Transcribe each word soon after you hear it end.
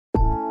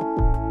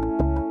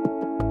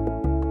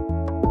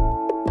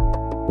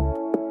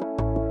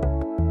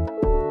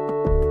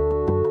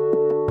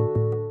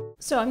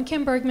So I'm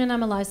Kim Bergman.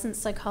 I'm a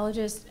licensed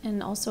psychologist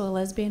and also a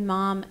lesbian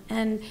mom.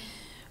 And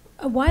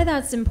why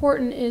that's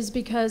important is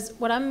because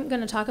what I'm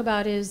going to talk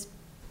about is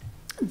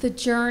the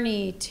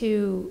journey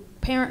to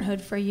parenthood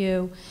for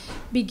you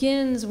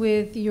begins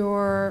with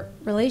your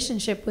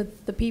relationship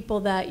with the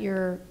people that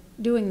you're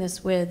doing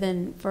this with.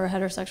 And for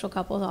heterosexual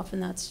couples, often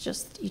that's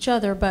just each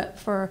other. But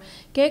for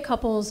gay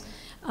couples,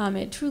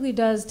 it truly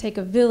does take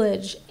a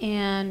village.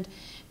 And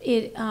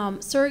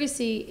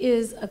surrogacy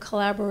is a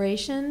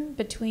collaboration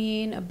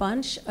between a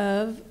bunch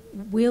of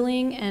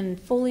willing and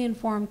fully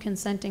informed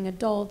consenting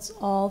adults,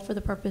 all for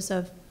the purpose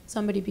of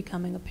somebody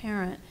becoming a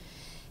parent.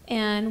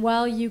 And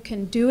while you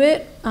can do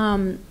it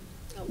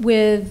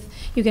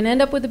you can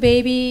end up with a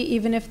baby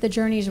even if the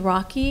journey's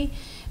rocky,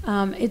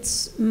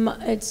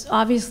 it's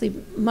obviously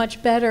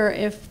much better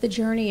if the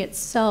journey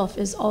itself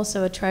is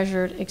also a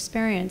treasured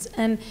experience.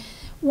 And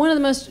one of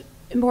the most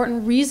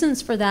important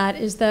reasons for that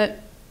is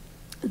that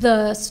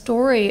the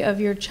story of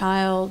your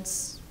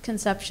child's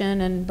conception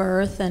and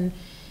birth and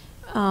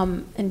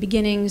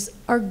beginnings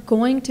are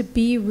going to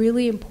be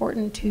really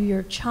important to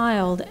your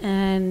child,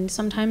 and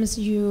sometimes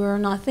you are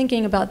not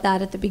thinking about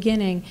that at the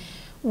beginning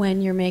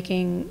when you're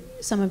making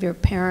some of your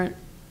parent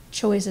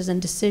choices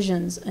and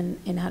decisions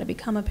in how to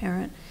become a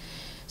parent.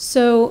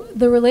 So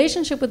the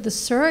relationship with the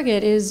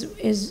surrogate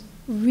is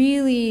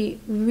really,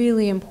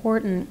 really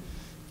important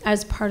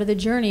as part of the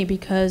journey,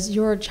 because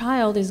your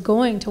child is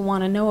going to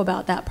want to know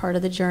about that part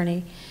of the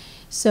journey.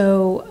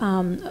 So,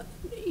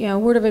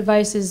 word of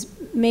advice is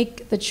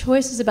make the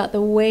choices about the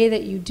way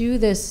that you do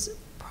this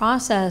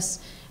process,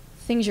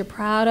 things you're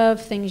proud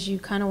of, things you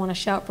kind of want to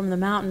shout from the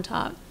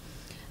mountaintop.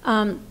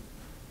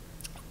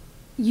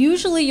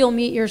 Usually you'll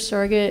meet your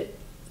surrogate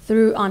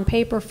on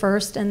paper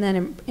first and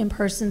then in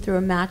person through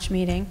a match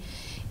meeting.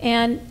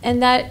 And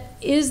that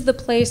is the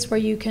place where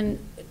you can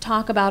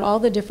talk about all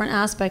the different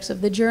aspects of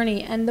the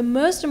journey. And the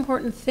most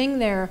important thing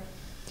there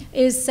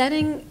is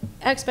setting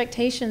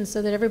expectations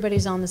so that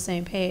everybody's on the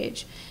same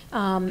page.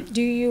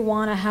 Do you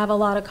want to have a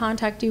lot of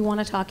contact? Do you want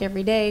to talk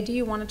every day? Do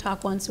you want to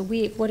talk once a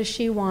week? What does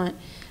she want?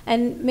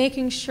 And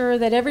making sure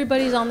that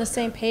everybody's on the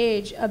same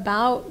page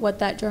about what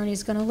that journey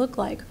is going to look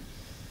like.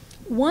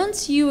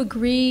 Once you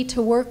agree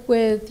to work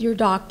with your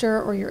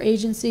doctor or your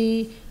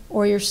agency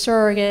or your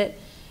surrogate,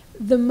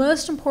 the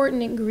most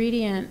important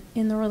ingredient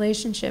in the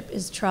relationship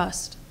is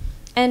trust.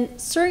 And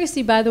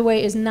surrogacy, by the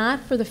way, is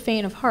not for the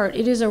faint of heart.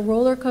 It is a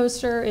roller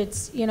coaster.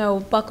 It's,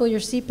 buckle your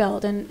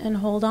seatbelt and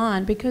hold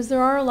on, because there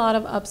are a lot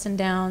of ups and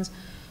downs,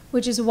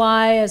 which is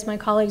why, as my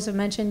colleagues have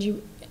mentioned,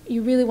 you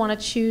really want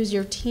to choose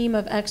your team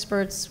of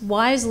experts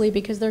wisely,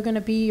 because they're going to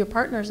be your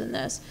partners in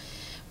this.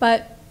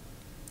 But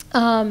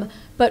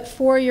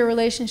for your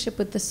relationship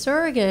with the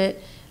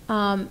surrogate,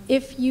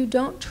 if you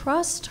don't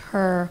trust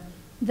her,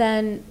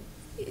 then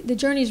the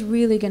journey is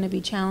really going to be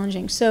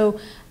challenging. So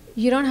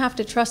you don't have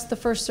to trust the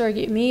first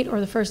surrogate you meet or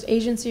the first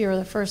agency or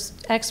the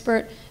first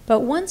expert,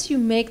 but once you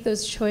make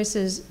those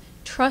choices,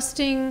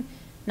 trusting,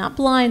 not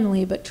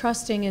blindly, but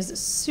trusting is a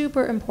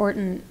super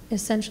important,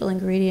 essential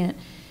ingredient.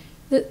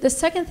 The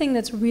second thing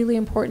that's really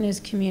important is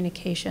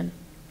communication.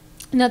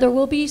 Now, there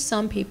will be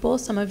some people,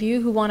 some of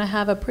you, who want to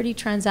have a pretty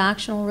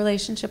transactional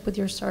relationship with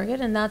your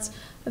surrogate, and that's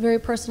a very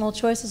personal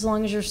choice as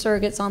long as your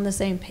surrogate's on the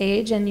same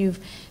page and you've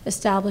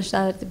established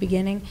that at the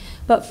beginning.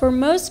 But for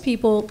most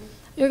people,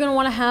 you're going to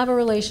want to have a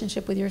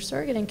relationship with your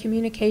surrogate, and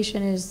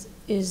communication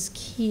is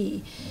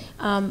key.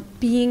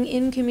 Being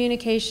in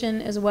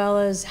communication, as well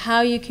as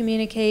how you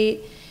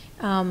communicate,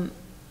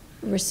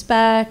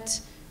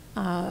 respect,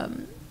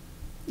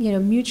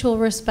 mutual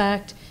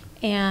respect,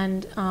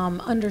 and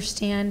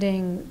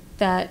understanding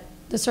that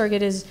the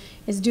surrogate is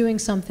doing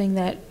something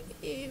that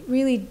it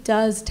really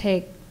does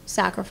take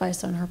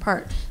sacrifice on her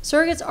part.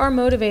 Surrogates are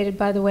motivated,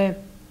 by the way,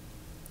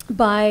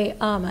 by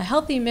a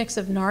healthy mix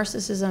of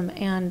narcissism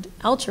and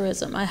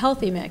altruism, a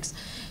healthy mix.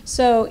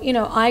 So,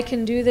 I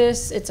can do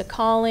this, it's a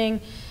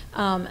calling.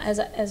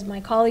 As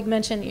my colleague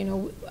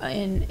mentioned,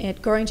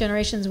 at Growing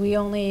Generations, we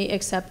only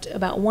accept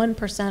about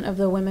 1% of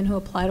the women who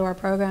apply to our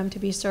program to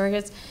be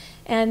surrogates.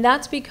 And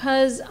that's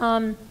because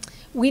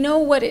we know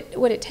what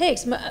it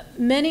takes.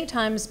 Many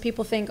times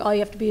people think all you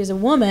have to be is a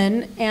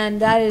woman,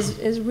 and that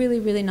is really,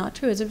 really not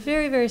true. It's a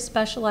very, very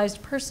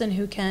specialized person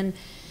who can,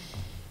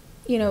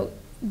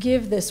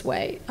 give this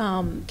way,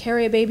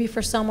 carry a baby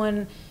for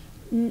someone,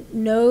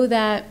 know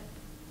that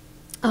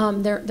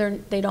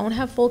they don't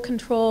have full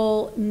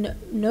control,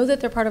 know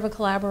that they're part of a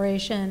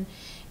collaboration.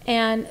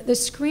 And the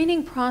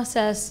screening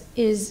process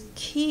is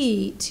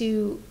key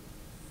to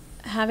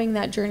having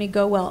that journey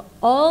go well.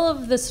 All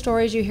of the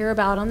stories you hear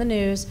about on the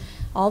news,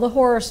 all the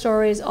horror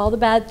stories, all the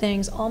bad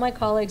things, all my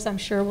colleagues, I'm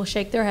sure, will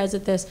shake their heads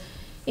at this.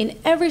 In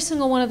every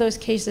single one of those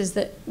cases,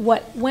 that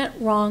what went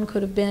wrong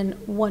could have been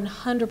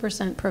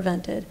 100%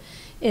 prevented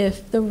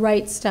if the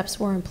right steps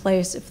were in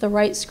place, if the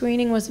right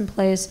screening was in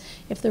place,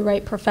 if the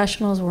right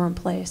professionals were in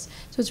place.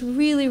 So it's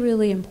really,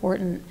 really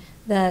important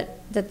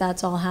that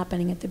that's all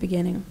happening at the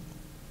beginning.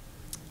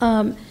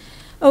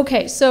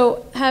 Okay,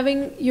 so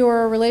having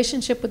your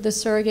relationship with the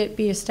surrogate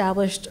be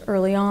established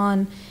early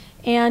on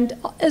And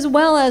as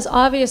well as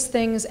obvious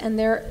things, and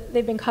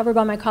they've been covered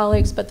by my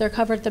colleagues, but they're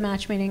covered at the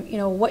match meeting, you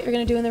know, what you're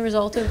going to do in the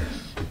result of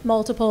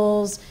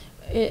multiples,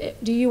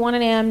 do you want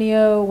an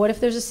amnio, what if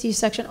there's a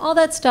C-section, all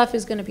that stuff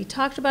is going to be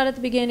talked about at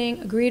the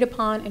beginning, agreed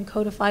upon, and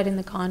codified in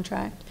the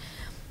contract.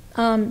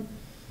 The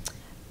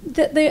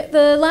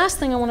last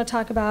thing I want to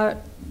talk about,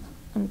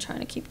 I'm trying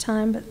to keep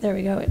time, but there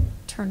we go, it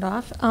turned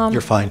off.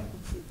 You're fine.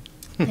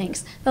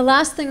 Thanks. The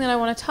last thing that I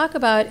want to talk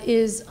about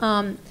is,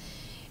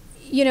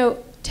 you know,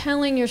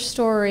 telling your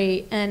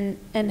story and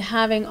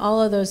having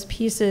all of those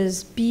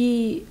pieces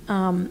be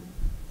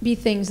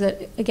things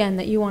that, again,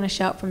 that you want to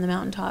shout from the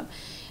mountaintop.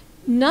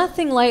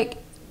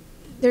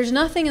 There's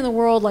nothing in the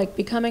world like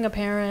becoming a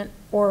parent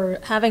or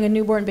having a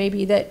newborn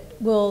baby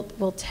that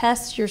will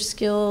test your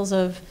skills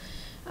of,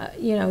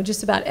 you know,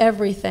 just about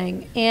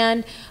everything.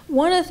 And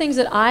one of the things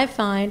that I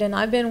find, and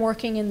I've been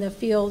working in the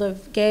field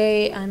of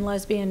gay and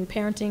lesbian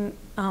parenting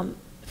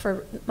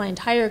for my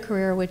entire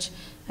career, which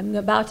I'm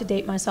about to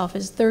date myself,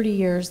 is 30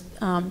 years.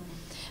 And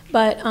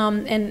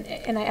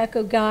I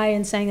echo Guy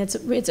in saying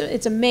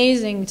it's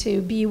amazing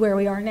to be where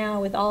we are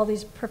now with all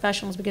these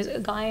professionals, because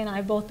Guy and I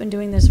have both been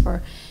doing this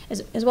for,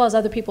 as well as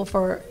other people,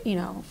 for, you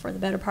know, for the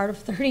better part of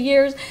 30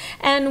 years.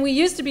 And we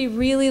used to be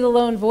really the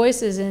lone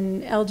voices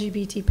in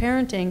LGBT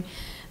parenting.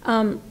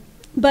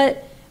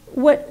 But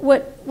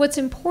what's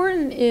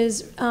important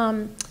is,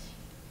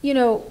 you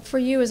know, for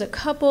you as a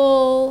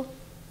couple,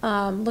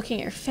 looking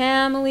at your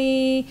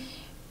family,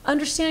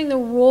 understanding the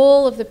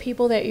role of the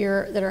people that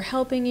are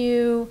helping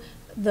you,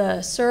 the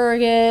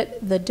surrogate,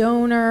 the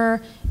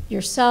donor,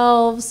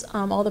 yourselves,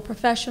 all the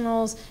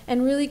professionals,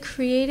 and really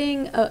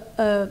creating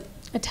a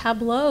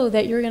tableau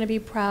that you're going to be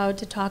proud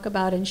to talk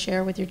about and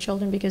share with your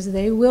children, because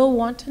they will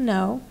want to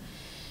know,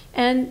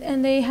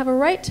 and they have a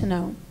right to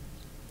know.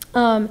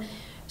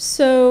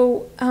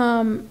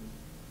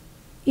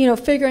 You know,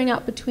 figuring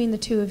out between the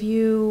two of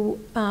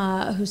you,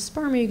 whose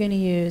sperm are you going to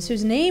use,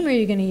 whose name are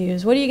you going to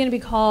use, what are you going to be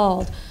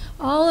called?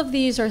 All of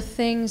these are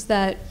things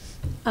that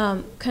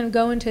kind of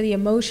go into the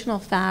emotional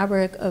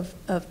fabric of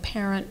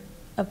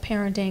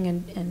parenting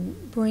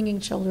and bringing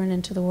children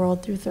into the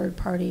world through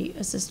third-party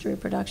assisted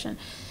reproduction.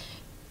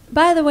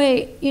 By the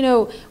way, you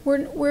know,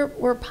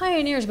 we're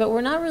pioneers, but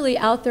we're not really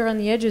out there on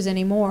the edges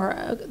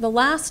anymore. The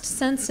last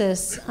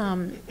census,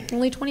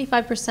 only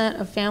 25%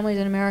 of families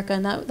in America,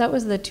 and that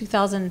was the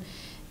 2000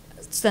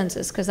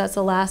 census, because that's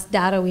the last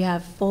data we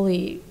have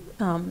fully.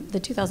 The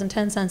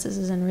 2010 census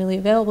isn't really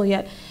available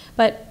yet,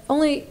 but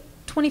only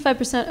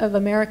 25% of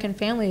American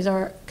families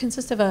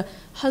consist of a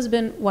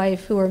husband,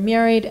 wife who are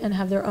married and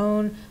have their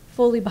own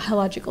fully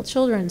biological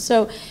children.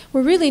 So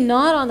we're really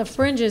not on the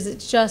fringes.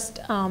 It's just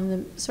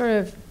the sort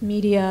of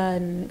media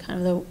and kind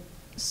of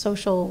the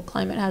social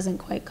climate hasn't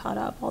quite caught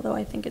up, although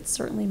I think it's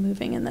certainly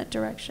moving in that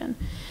direction.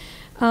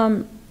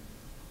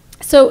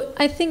 So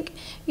I think,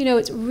 you know,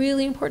 it's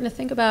really important to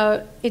think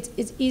about,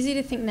 it's easy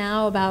to think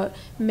now about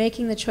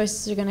making the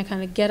choices that are going to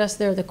kind of get us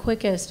there the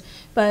quickest,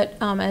 but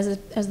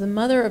as the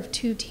mother of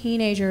two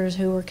teenagers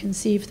who were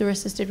conceived through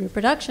assisted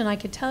reproduction, I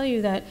could tell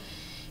you that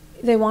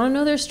they want to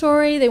know their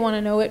story, they want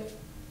to know it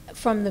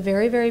from the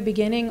very, very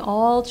beginning.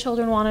 All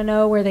children want to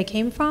know where they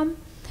came from,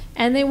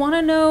 and they want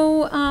to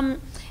know,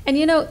 and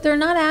you know, they're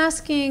not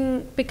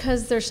asking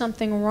because there's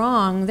something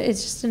wrong,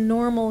 it's just a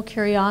normal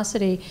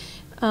curiosity.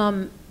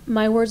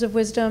 My words of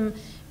wisdom,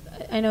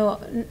 I know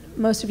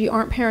most of you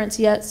aren't parents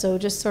yet, so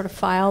just sort of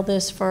file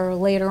this for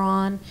later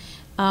on.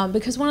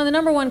 Because one of the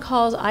 #1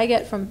 calls I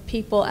get from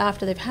people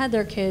after they've had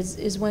their kids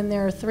is when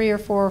they're 3 or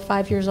 4 or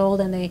 5 years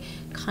old and they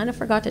kind of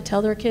forgot to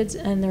tell their kids,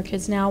 and their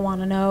kids now want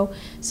to know.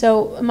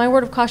 So my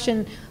word of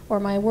caution, or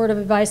my word of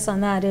advice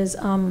on that is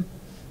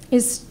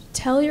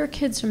tell your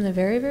kids from the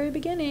very, very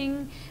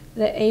beginning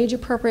the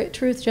age-appropriate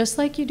truth, just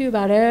like you do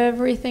about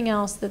everything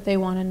else that they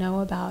want to know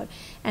about.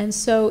 And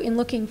so in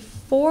looking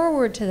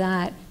forward to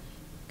that,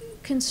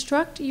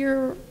 construct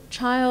your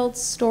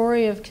child's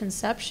story of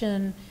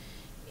conception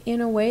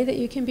in a way that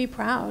you can be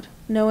proud,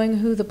 knowing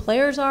who the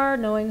players are,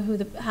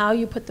 knowing how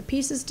you put the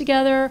pieces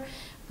together,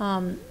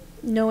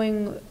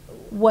 knowing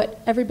what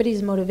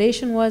everybody's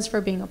motivation was for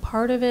being a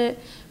part of it,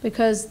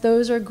 because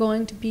those are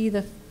going to be,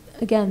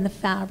 again, the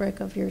fabric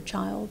of your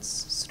child's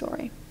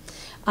story.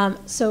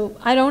 So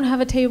I don't have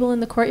a table in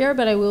the courtyard,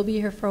 but I will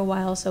be here for a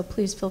while, so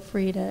please feel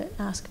free to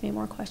ask me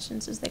more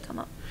questions as they come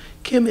up.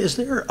 Kim, is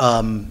there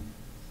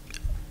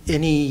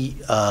any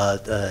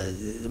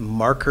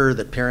marker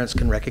that parents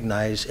can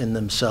recognize in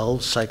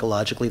themselves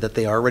psychologically that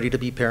they are ready to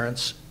be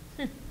parents?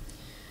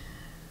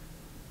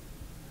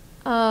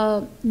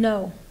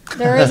 No,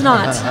 there is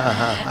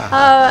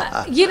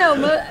not. You know,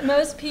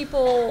 most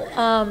people,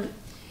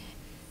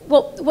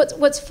 well,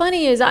 what's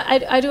funny is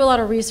I do a lot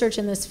of research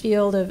in this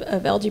field of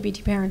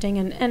LGBT parenting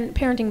and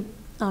parenting,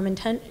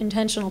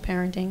 intentional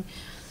parenting,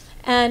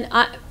 and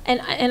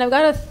I've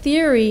got a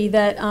theory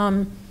that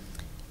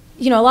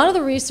you know, a lot of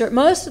the research,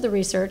 most of the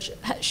research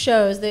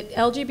shows that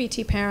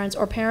LGBT parents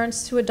or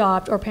parents who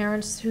adopt or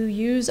parents who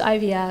use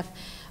IVF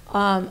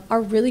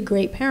are really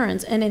great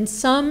parents. And in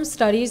some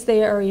studies,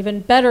 they are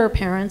even better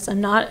parents.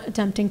 I'm not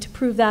attempting to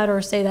prove that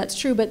or say that's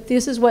true, but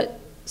this is what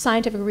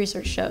scientific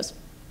research shows.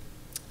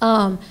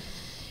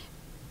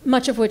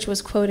 Much of which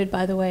was quoted,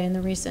 by the way, in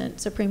the recent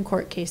Supreme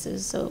Court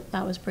cases, so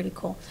that was pretty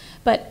cool.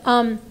 But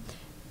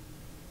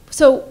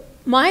so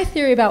my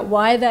theory about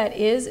why that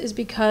is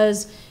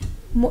because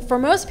for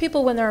most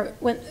people, when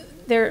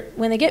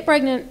they get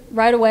pregnant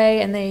right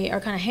away and they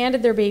are kind of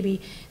handed their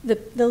baby,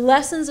 the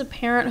lessons of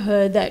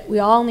parenthood that we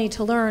all need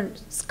to learn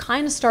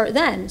kind of start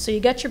then. So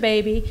you get your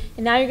baby,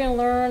 and now you're going to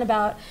learn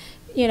about,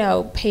 you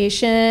know,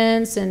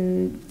 patience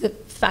and the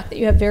fact that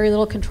you have very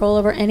little control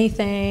over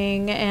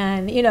anything,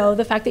 and, you know,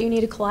 the fact that you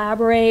need to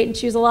collaborate and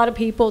choose a lot of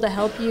people to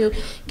help you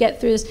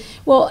get through this.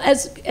 Well,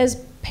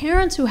 as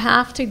parents who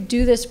have to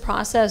do this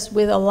process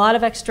with a lot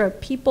of extra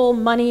people,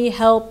 money,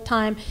 help,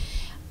 time,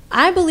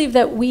 I believe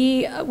that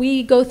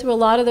we go through a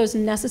lot of those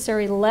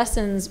necessary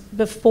lessons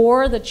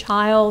before the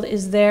child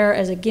is there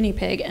as a guinea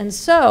pig. And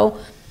so,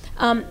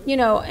 you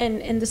know,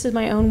 and this is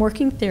my own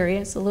working theory,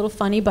 it's a little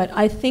funny, but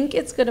I think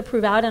it's going to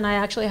prove out, and I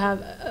actually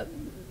have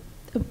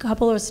a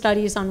couple of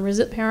studies on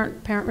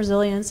parent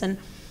resilience,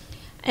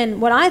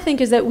 and what I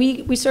think is that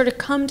we sort of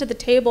come to the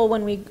table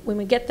when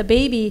we get the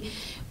baby.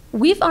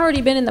 We've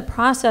already been in the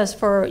process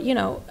for, you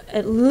know,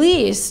 at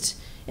least,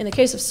 in the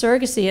case of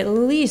surrogacy, at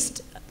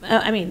least,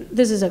 I mean,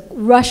 this is a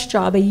rush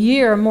job, a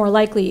year, more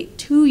likely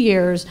 2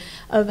 years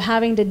of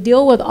having to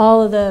deal with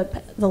all of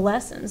the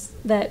lessons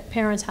that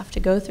parents have to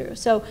go through.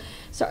 So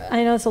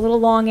I know it's a little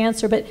long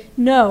answer, but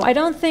no, I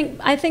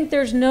think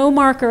there's no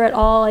marker at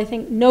all. I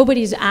think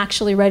nobody's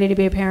actually ready to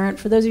be a parent.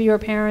 For those of you who are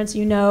parents,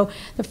 you know,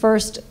 the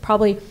first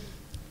probably,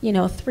 you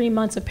know, 3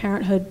 months of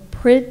parenthood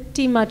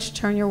pretty much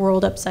turn your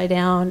world upside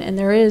down, and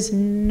there is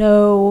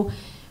no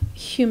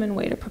human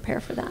way to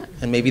prepare for that.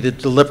 And maybe the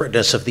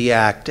deliberateness of the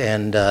act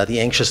and the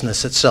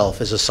anxiousness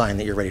itself is a sign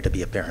that you're ready to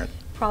be a parent.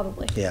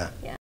 Probably. Yeah.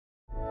 Yeah.